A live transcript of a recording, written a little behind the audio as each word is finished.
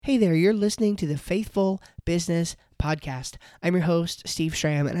Hey there, you're listening to the Faithful Business Podcast. I'm your host, Steve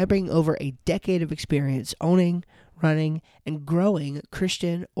Schramm, and I bring over a decade of experience owning, running, and growing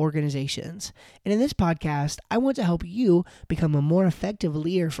Christian organizations. And in this podcast, I want to help you become a more effective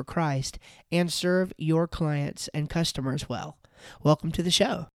leader for Christ and serve your clients and customers well. Welcome to the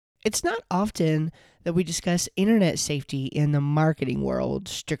show. It's not often that we discuss internet safety in the marketing world,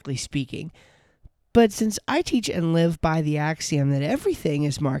 strictly speaking. But since I teach and live by the axiom that everything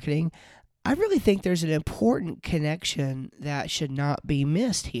is marketing, I really think there's an important connection that should not be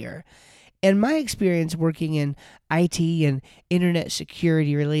missed here. And my experience working in IT and internet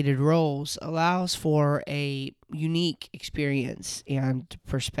security related roles allows for a unique experience and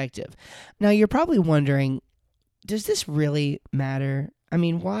perspective. Now, you're probably wondering, does this really matter? I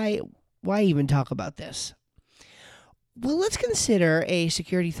mean, why even talk about this? Well, let's consider a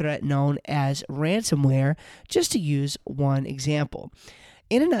security threat known as ransomware, just to use one example.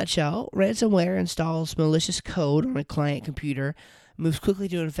 In a nutshell, ransomware installs malicious code on a client computer, moves quickly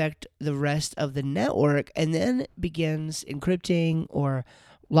to infect the rest of the network, and then begins encrypting or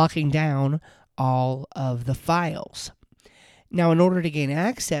locking down all of the files. Now, in order to gain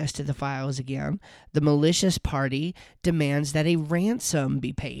access to the files again, the malicious party demands that a ransom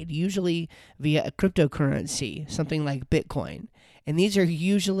be paid, usually via a cryptocurrency, something like Bitcoin. And these are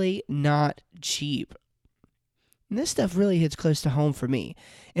usually not cheap. And this stuff really hits close to home for me.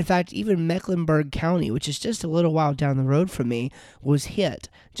 In fact, even Mecklenburg County, which is just a little while down the road from me, was hit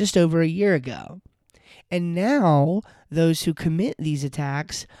just over a year ago. And now, those who commit these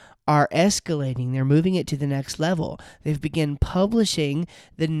attacks are escalating. They're moving it to the next level. They've begun publishing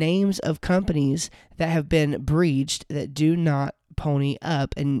the names of companies that have been breached that do not pony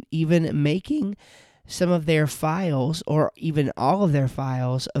up, and even making some of their files or even all of their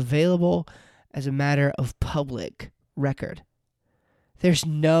files available as a matter of public record. There's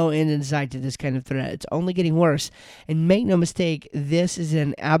no end in sight to this kind of threat. It's only getting worse. And make no mistake, this is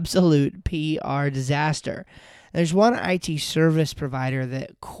an absolute PR disaster. There's one IT service provider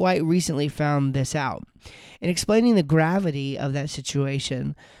that quite recently found this out. In explaining the gravity of that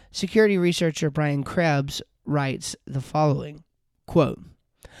situation, security researcher Brian Krebs writes the following, quote,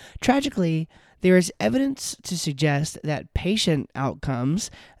 "Tragically, there is evidence to suggest that patient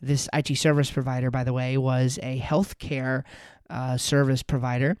outcomes," this IT service provider, by the way, was a healthcare service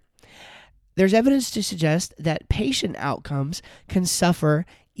provider. "There's evidence to suggest that patient outcomes can suffer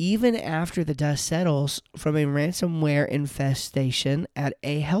even after the dust settles from a ransomware infestation at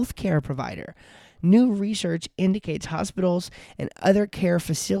a healthcare provider. New research indicates hospitals and other care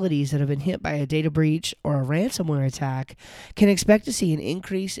facilities that have been hit by a data breach or a ransomware attack can expect to see an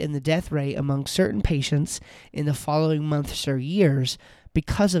increase in the death rate among certain patients in the following months or years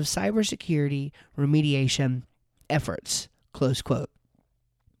because of cybersecurity remediation efforts." Close quote.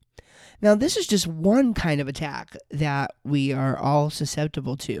 Now, this is just one kind of attack that we are all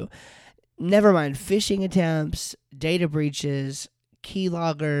susceptible to. Never mind phishing attempts, data breaches,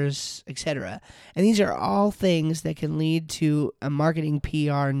 keyloggers, etc. And these are all things that can lead to a marketing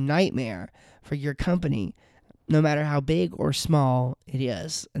PR nightmare for your company, no matter how big or small it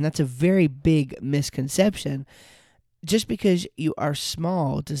is. And that's a very big misconception. Just because you are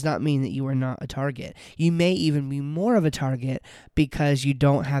small does not mean that you are not a target. You may even be more of a target because you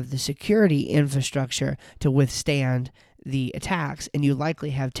don't have the security infrastructure to withstand the attacks, and you likely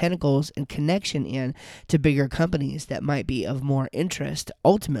have tentacles and connection in to bigger companies that might be of more interest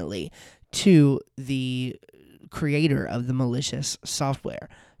ultimately to the creator of the malicious software.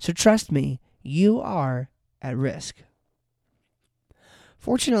 So trust me, you are at risk.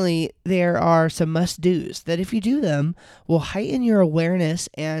 Fortunately, there are some must-dos that if you do them will heighten your awareness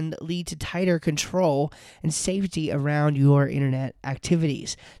and lead to tighter control and safety around your internet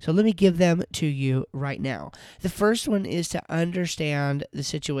activities. So let me give them to you right now. The first one is to understand the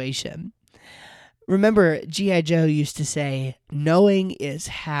situation. Remember, G.I. Joe used to say, knowing is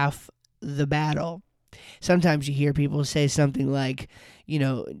half the battle. Sometimes you hear people say something like,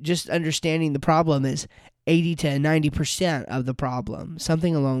 just understanding the problem is 80 to 90% of the problem,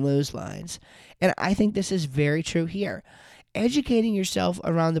 something along those lines. And I think this is very true here. Educating yourself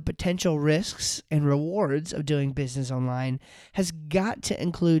around the potential risks and rewards of doing business online has got to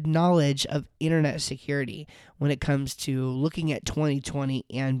include knowledge of internet security when it comes to looking at 2020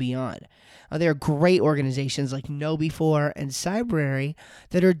 and beyond. There are great organizations like KnowBe4 and Cybrary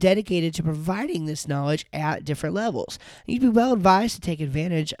that are dedicated to providing this knowledge at different levels. You'd be well advised to take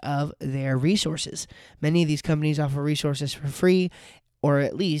advantage of their resources. Many of these companies offer resources for free or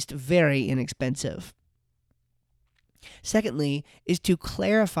at least very inexpensive. Secondly, is to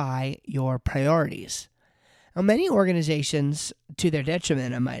clarify your priorities. Now, many organizations, to their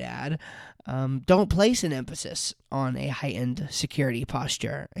detriment, I might add, don't place an emphasis on a heightened security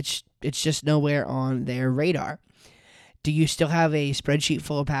posture. It's just nowhere on their radar. Do you still have a spreadsheet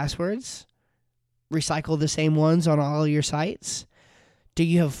full of passwords? Recycle the same ones on all your sites? Do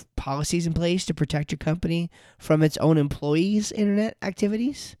you have policies in place to protect your company from its own employees' internet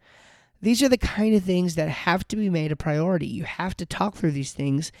activities? These are the kind of things that have to be made a priority. You have to talk through these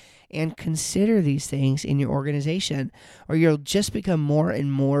things and consider these things in your organization, or you'll just become more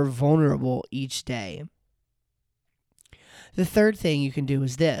and more vulnerable each day. The third thing you can do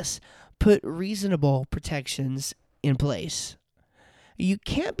is this: put reasonable protections in place. You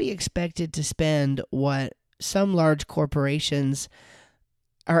can't be expected to spend what some large corporations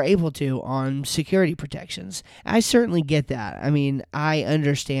are able to on security protections. I certainly get that. I mean, I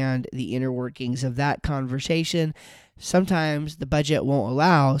understand the inner workings of that conversation. Sometimes the budget won't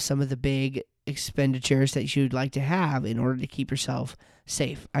allow some of the big expenditures that you'd like to have in order to keep yourself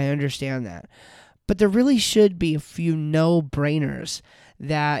safe. I understand that. But there really should be a few no-brainers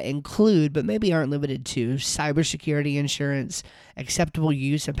that include, but maybe aren't limited to, cybersecurity insurance, acceptable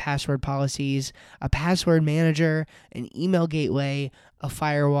use of password policies, a password manager, an email gateway, a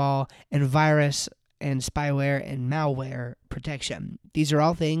firewall, and virus and spyware and malware protection. These are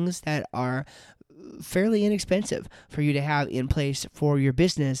all things that are fairly inexpensive for you to have in place for your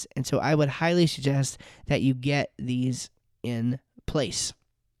business, and so I would highly suggest that you get these in place.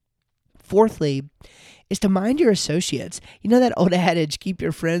 Fourthly, is to mind your associates. You know that old adage, keep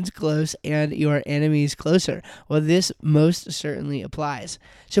your friends close and your enemies closer. Well, this most certainly applies.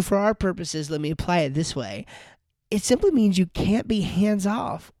 So for our purposes, let me apply it this way. It simply means you can't be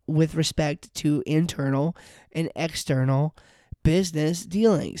hands-off with respect to internal and external business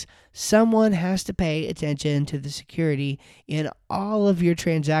dealings. Someone has to pay attention to the security in all of your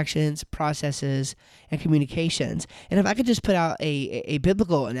transactions, processes, and communications. And if I could just put out a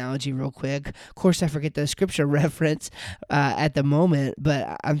biblical analogy real quick, of course I forget the scripture reference at the moment,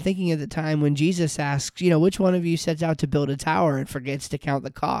 but I'm thinking of the time when Jesus asks, which one of you sets out to build a tower and forgets to count the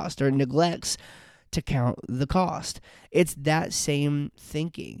cost or neglects to count the cost? It's that same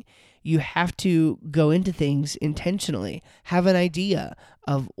thinking. You have to go into things intentionally, have an idea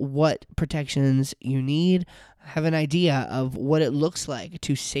of what protections you need, have an idea of what it looks like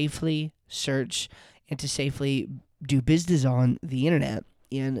to safely search and to safely do business on the internet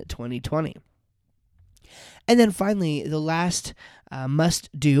in 2020. And then finally, the last must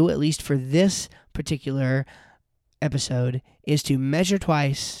do, at least for this particular episode, is to measure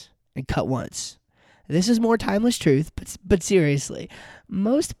twice and cut once. This is more timeless truth, but seriously,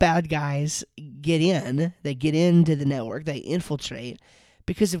 most bad guys get into the network, they infiltrate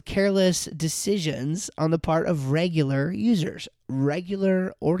because of careless decisions on the part of regular users,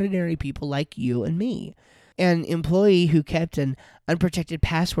 regular, ordinary people like you and me. An employee who kept an unprotected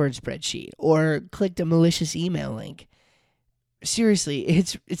password spreadsheet or clicked a malicious email link. Seriously,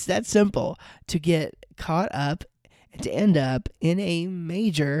 it's that simple to get caught up and to end up in a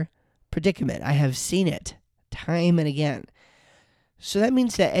major predicament. I have seen it time and again. So that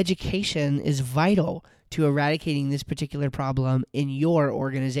means that education is vital to eradicating this particular problem in your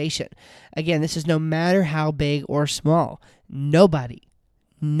organization. Again, this is no matter how big or small. Nobody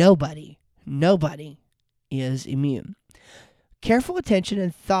is immune. Careful attention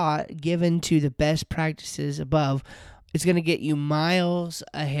and thought given to the best practices above is going to get you miles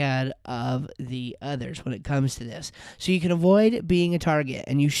ahead of the others when it comes to this. So you can avoid being a target,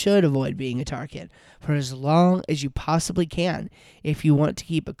 and you should avoid being a target for as long as you possibly can if you want to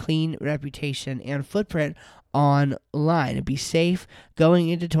keep a clean reputation and footprint online and be safe going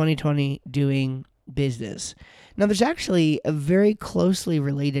into 2020 doing business. Now, there's actually a very closely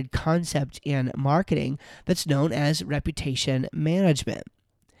related concept in marketing that's known as reputation management.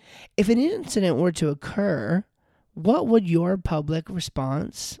 If an incident were to occur, what would your public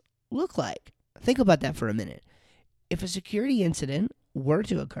response look like? Think about that for a minute. If a security incident were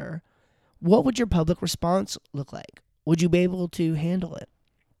to occur, what would your public response look like? Would you be able to handle it?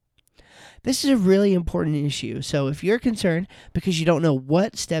 This is a really important issue. So if you're concerned because you don't know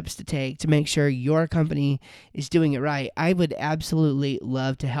what steps to take to make sure your company is doing it right, I would absolutely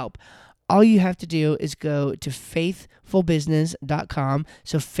love to help. All you have to do is go to faithfulbusiness.com.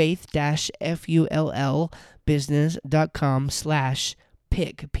 So faith-full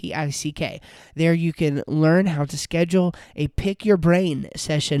business.com/pick, P-I-C-K. There you can learn how to schedule a Pick Your Brain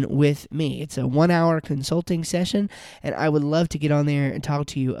session with me. It's a 1-hour consulting session, and I would love to get on there and talk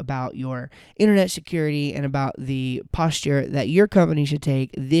to you about your internet security and about the posture that your company should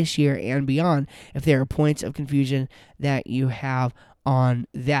take this year and beyond if there are points of confusion that you have on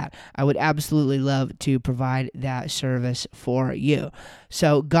that. I would absolutely love to provide that service for you.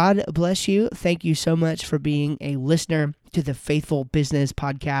 So God bless you. Thank you so much for being a listener to the Faithful Business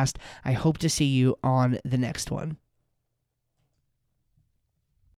Podcast. I hope to see you on the next one.